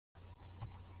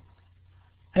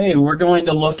Hey, we're going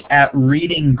to look at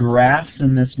reading graphs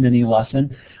in this mini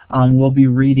lesson. We'll be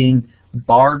reading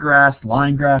bar graphs,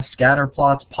 line graphs, scatter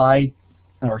plots, pie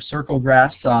or circle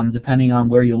graphs, depending on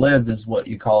where you live is what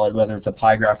you call it, whether it's a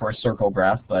pie graph or a circle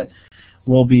graph, but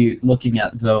we'll be looking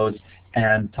at those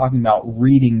and talking about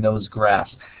reading those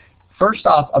graphs. First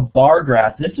off, a bar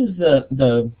graph. This is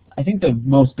I think the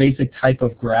most basic type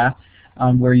of graph,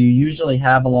 where you usually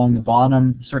have along the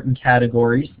bottom certain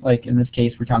categories, like in this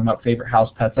case we're talking about favorite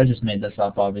house pets. I just made this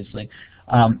up obviously.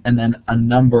 And then a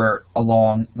number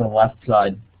along the left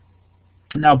side.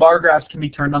 Now bar graphs can be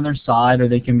turned on their side, or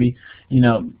they can be,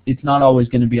 it's not always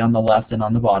going to be on the left and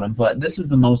on the bottom, but this is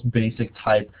the most basic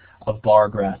type of bar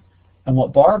graph. And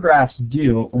what bar graphs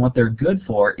do, and what they're good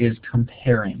for, is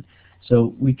comparing.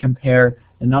 So we compare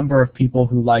the number of people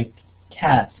who like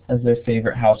cats as their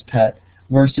favorite house pet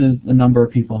versus the number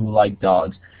of people who like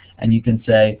dogs. And you can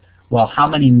say, well, how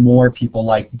many more people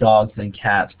like dogs than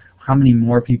cats? How many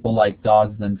more people like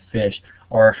dogs than fish?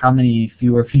 Or how many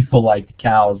fewer people like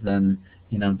cows than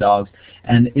dogs?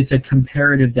 And it's a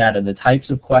comparative data. The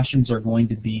types of questions are going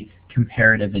to be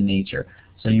comparative in nature.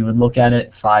 So you would look at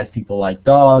it, 5 people like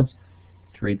dogs,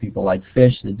 3 people like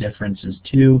fish, the difference is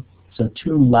 2. So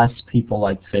 2 less people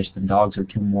like fish than dogs, or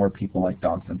 2 more people like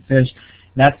dogs than fish.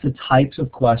 That's the types of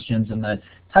questions and the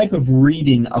type of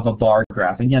reading of a bar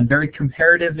graph. Again, very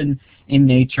comparative in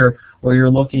nature, where you're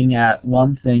looking at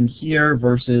one thing here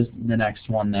versus the next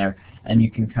one there, and you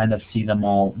can kind of see them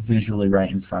all visually right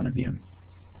in front of you.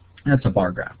 That's a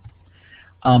bar graph.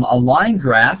 A line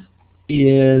graph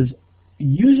is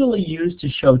usually used to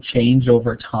show change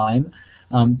over time.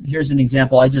 Here's an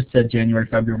example. I just said January,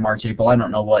 February, March, April. I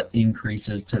don't know what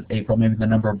increases to April. Maybe the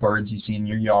number of birds you see in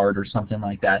your yard or something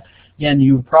like that. Again,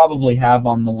 you probably have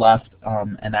on the left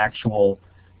an actual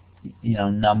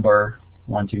number,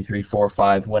 1, 2, 3, 4,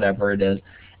 5, whatever it is.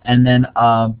 And then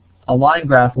a line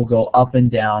graph will go up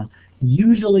and down,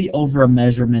 usually over a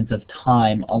measurement of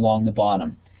time along the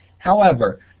bottom.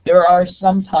 However, there are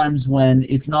some times when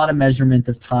it's not a measurement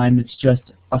of time, it's just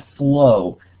a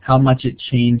flow, how much it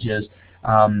changes.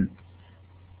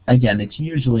 Again, it's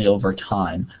usually over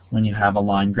time when you have a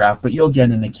line graph, but you'll get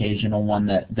an occasional one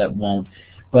that won't.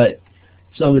 But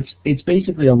so it's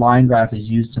basically a line graph is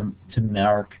used to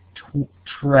mark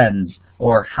trends,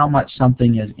 or how much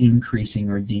something is increasing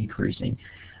or decreasing,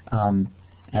 and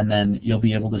then you'll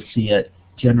be able to see it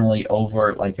generally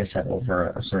over, like I said, over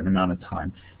a certain amount of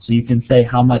time. So you can say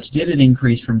how much did it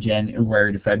increase from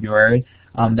January to February.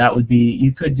 That would be,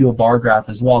 you could do a bar graph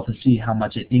as well to see how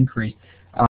much it increased.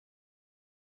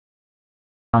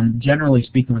 Generally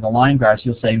speaking, with a line graph,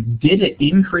 you'll say, did it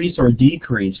increase or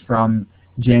decrease from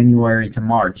January to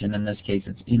March? And in this case,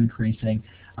 it's increasing.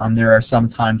 There are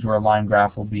some times where a line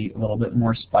graph will be a little bit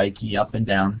more spiky, up and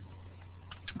down.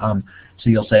 So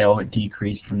you'll say, oh, it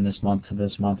decreased from this month to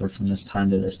this month, or from this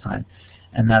time to this time.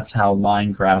 And that's how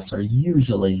line graphs are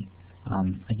usually,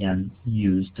 again,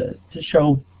 used to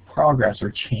show progress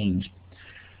or change.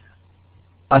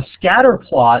 A scatter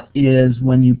plot is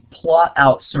when you plot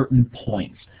out certain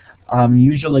points,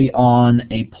 usually on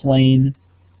a plane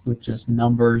with just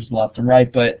numbers left and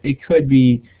right, but it could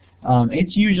be,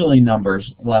 it's usually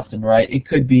numbers left and right. It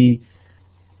could be,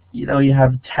 you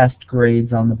have test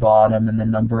grades on the bottom and the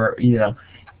number,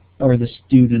 or the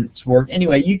student's work.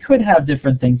 Anyway, you could have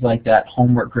different things like that,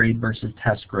 homework grade versus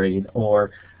test grade,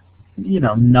 or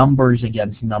numbers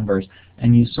against numbers,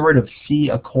 and you sort of see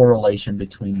a correlation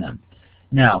between them.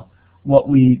 Now, what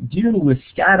we do with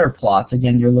scatter plots,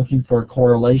 again, you're looking for a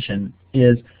correlation,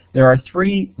 is there are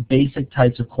 3 basic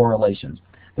types of correlations.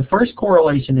 The first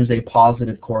correlation is a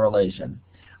positive correlation.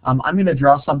 I'm going to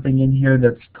draw something in here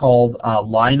that's called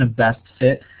line of best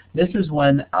fit. This is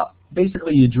when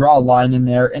basically you draw a line in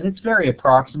there, and it's very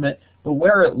approximate, but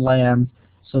where it lands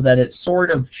so that it's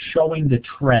sort of showing the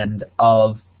trend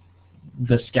of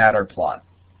the scatter plot.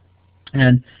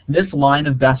 And this line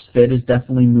of best fit is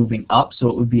definitely moving up, so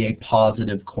it would be a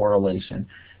positive correlation.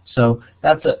 So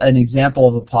that's an example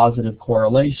of a positive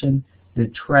correlation. The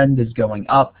trend is going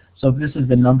up. So if this is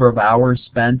the number of hours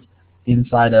spent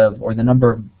inside of, or the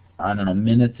number of, I don't know,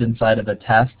 minutes inside of a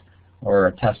test or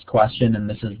a test question, and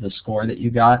this is the score that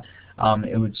you got,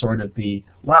 it would sort of be,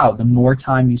 wow, the more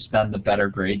time you spend, the better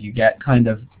grade you get. Kind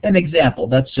of an example.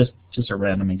 That's just a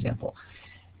random example.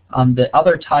 The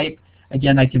other type,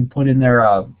 again, I can put in there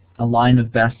a line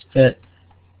of best fit.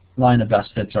 Line of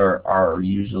best fits are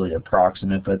usually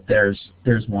approximate, but there's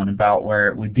one about where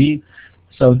it would be.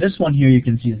 So this one here you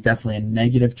can see is definitely a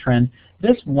negative trend.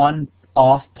 This one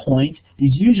off point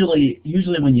is usually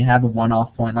when you have a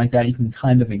one-off point like that, you can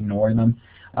kind of ignore them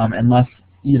unless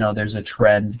there's a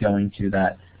trend going to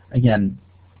that. Again,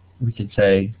 we could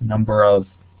say number of,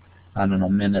 I don't know,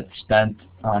 minutes spent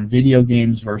on video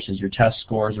games versus your test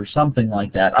scores or something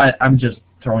like that. I'm just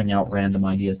throwing out random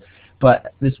ideas.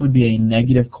 But this would be a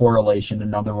negative correlation.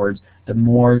 In other words, the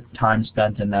more time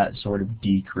spent in that sort of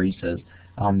decreases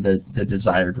the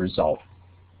desired result.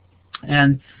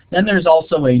 And then there's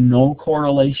also a no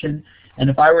correlation. And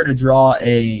if I were to draw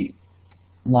a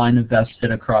line of best fit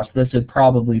across this, it'd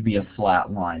probably be a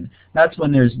flat line. That's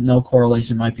when there's no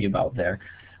correlation, might be about there.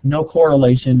 No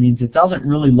correlation means it doesn't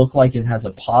really look like it has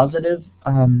a positive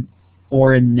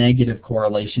or a negative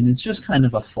correlation. It's just kind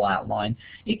of a flat line.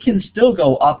 It can still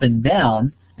go up and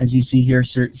down, as you see here,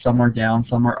 some are down,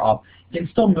 some are up. It can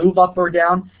still move up or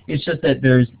down. It's just that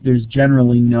there's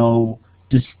generally no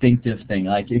distinctive thing.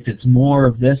 Like if it's more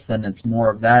of this, then it's more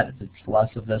of that. If it's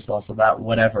less of this, less of that,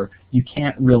 whatever. You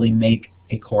can't really make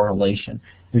a correlation.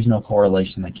 There's no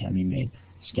correlation that can be made.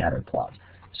 Scatter plots.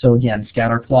 So again,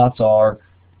 scatter plots are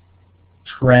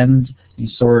trends.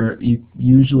 You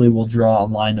usually will draw a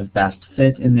line of best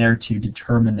fit in there to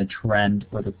determine the trend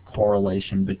or the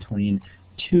correlation between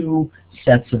two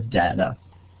sets of data.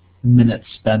 Minutes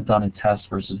spent on a test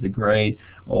versus the grade,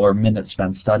 or minutes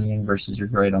spent studying versus your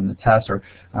grade on the test, or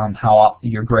how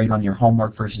your grade on your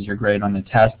homework versus your grade on the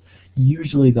test.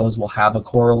 Usually those will have a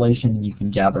correlation, and you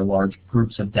can gather large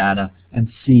groups of data and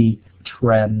see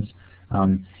trends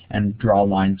and draw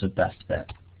lines of best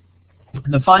fit.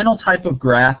 The final type of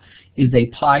graph is a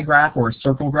pie graph or a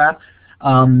circle graph.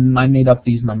 I made up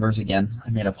these numbers again. I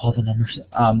made up all the numbers.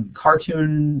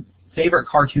 Favorite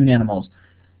cartoon animals.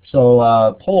 So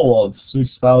a poll of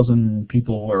 6,000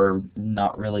 people were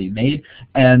not really made,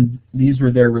 and these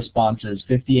were their responses.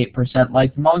 58%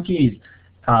 liked monkeys,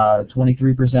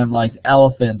 23% liked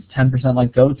elephants, 10%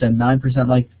 liked goats, and 9%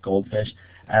 liked goldfish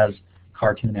as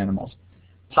cartoon animals.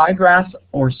 Pie graphs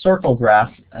or circle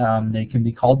graphs, they can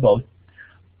be called both,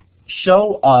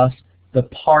 show us the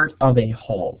part of a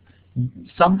whole.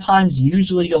 Sometimes,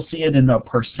 usually you'll see it in a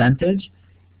percentage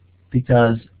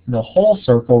because the whole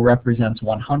circle represents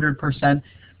 100%,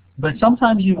 but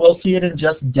sometimes you will see it in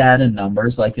just data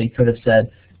numbers, like they could have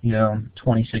said,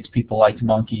 26 people liked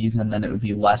monkeys, and then it would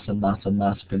be less and less and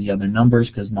less for the other numbers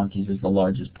because monkeys is the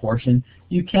largest portion.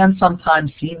 You can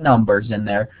sometimes see numbers in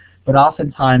there, but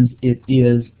oftentimes it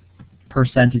is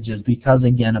percentages because,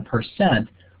 again, a percent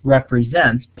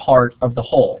represents part of the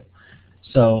whole.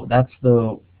 So that's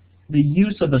the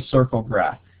use of a circle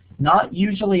graph. Not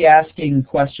usually asking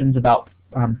questions about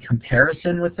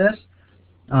comparison with this,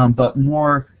 but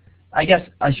more, I guess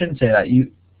I shouldn't say that.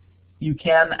 You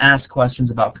can ask questions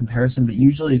about comparison, but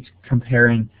usually it's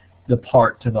comparing the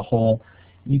part to the whole.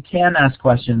 You can ask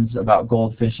questions about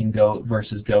goldfish and goat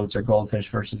versus goats or goldfish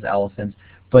versus elephants,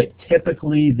 but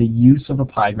typically the use of a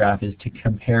pie graph is to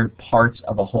compare parts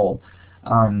of a whole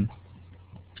and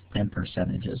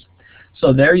percentages.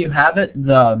 So there you have it,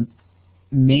 the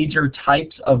major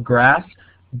types of graphs: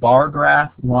 bar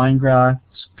graph, line graph,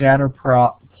 scatter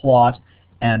plot,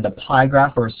 and a pie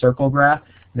graph or a circle graph.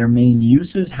 Their main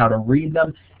uses, how to read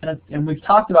them, and we've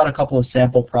talked about a couple of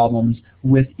sample problems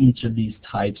with each of these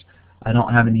types. I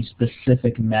don't have any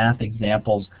specific math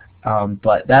examples,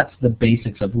 but that's the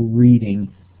basics of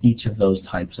reading each of those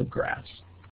types of graphs.